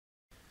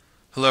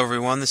Hello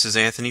everyone, this is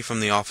Anthony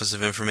from the Office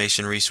of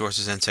Information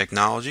Resources and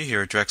Technology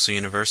here at Drexel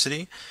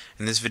University,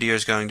 and this video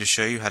is going to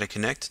show you how to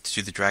connect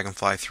to the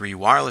Dragonfly3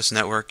 Wireless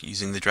Network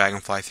using the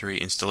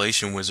Dragonfly3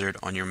 Installation Wizard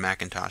on your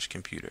Macintosh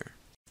computer.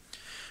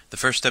 The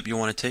first step you'll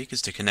want to take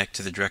is to connect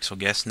to the Drexel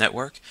Guest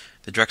Network.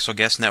 The Drexel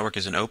Guest Network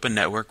is an open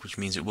network, which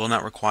means it will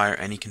not require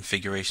any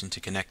configuration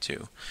to connect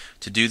to.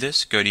 To do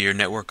this, go to your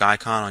network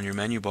icon on your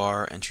menu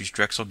bar and choose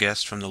Drexel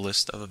Guest from the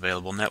list of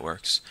available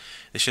networks.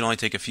 This should only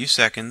take a few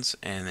seconds,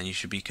 and then you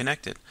should be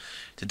connected.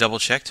 To double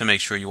check to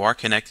make sure you are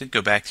connected,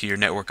 go back to your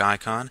network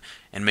icon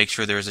and make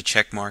sure there is a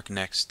check mark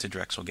next to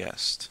Drexel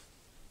Guest.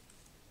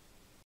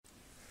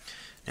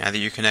 Now that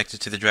you're connected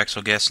to the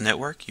Drexel Guest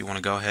Network, you want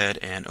to go ahead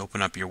and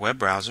open up your web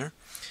browser,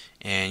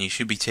 and you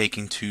should be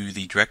taken to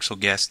the Drexel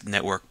Guest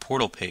Network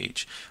portal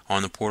page.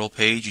 On the portal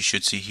page, you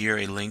should see here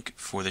a link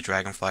for the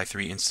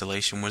Dragonfly3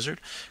 Installation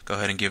Wizard. Go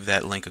ahead and give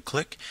that link a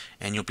click,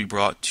 and you'll be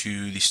brought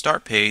to the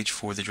start page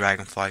for the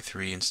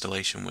Dragonfly3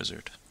 Installation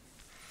Wizard.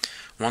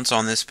 Once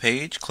on this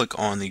page, click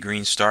on the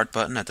green Start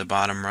button at the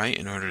bottom right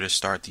in order to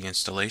start the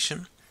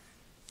installation.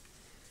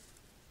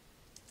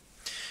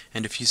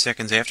 And a few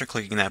seconds after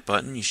clicking that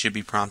button, you should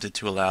be prompted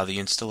to allow the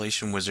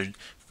Installation Wizard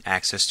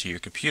access to your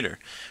computer.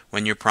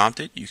 When you're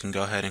prompted, you can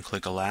go ahead and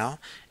click Allow,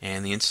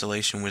 and the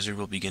Installation Wizard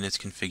will begin its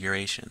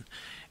configuration.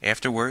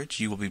 Afterwards,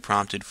 you will be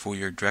prompted for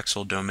your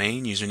Drexel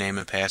domain username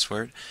and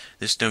password.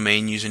 This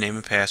domain username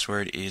and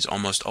password is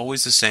almost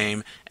always the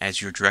same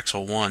as your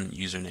Drexel 1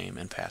 username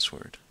and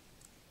password.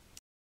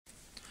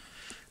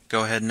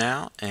 Go ahead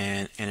now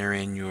and enter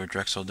in your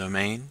Drexel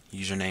domain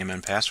username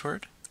and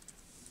password.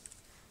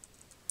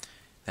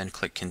 Then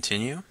click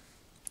Continue.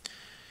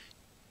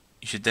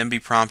 You should then be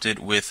prompted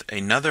with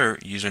another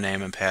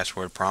username and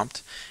password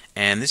prompt,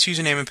 and this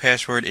username and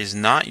password is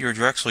not your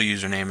Drexel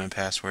username and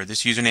password.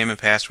 This username and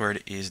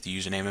password is the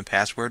username and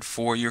password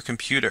for your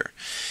computer.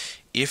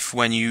 If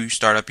when you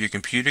start up your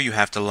computer you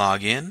have to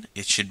log in,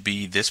 it should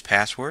be this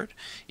password.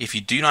 If you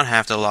do not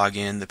have to log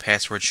in, the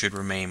password should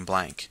remain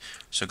blank.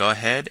 So go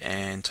ahead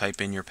and type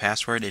in your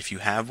password if you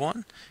have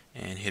one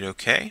and hit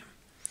OK,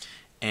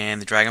 and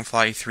the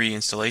Dragonfly3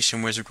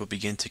 Installation Wizard will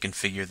begin to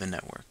configure the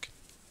network.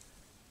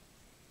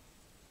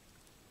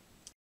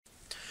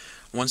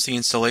 Once the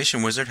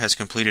Installation Wizard has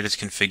completed its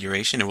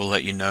configuration, it will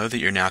let you know that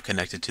you're now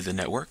connected to the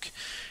network.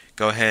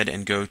 Go ahead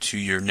and go to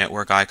your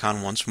network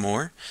icon once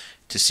more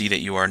to see that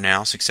you are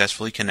now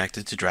successfully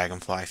connected to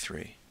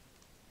Dragonfly3.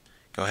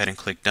 Go ahead and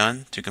click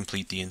Done to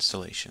complete the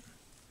installation.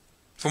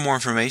 For more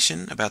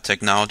information about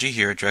technology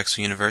here at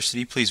Drexel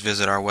University, please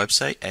visit our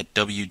website at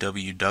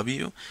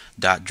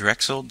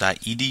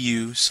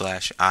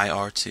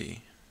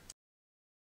www.drexel.edu/irt.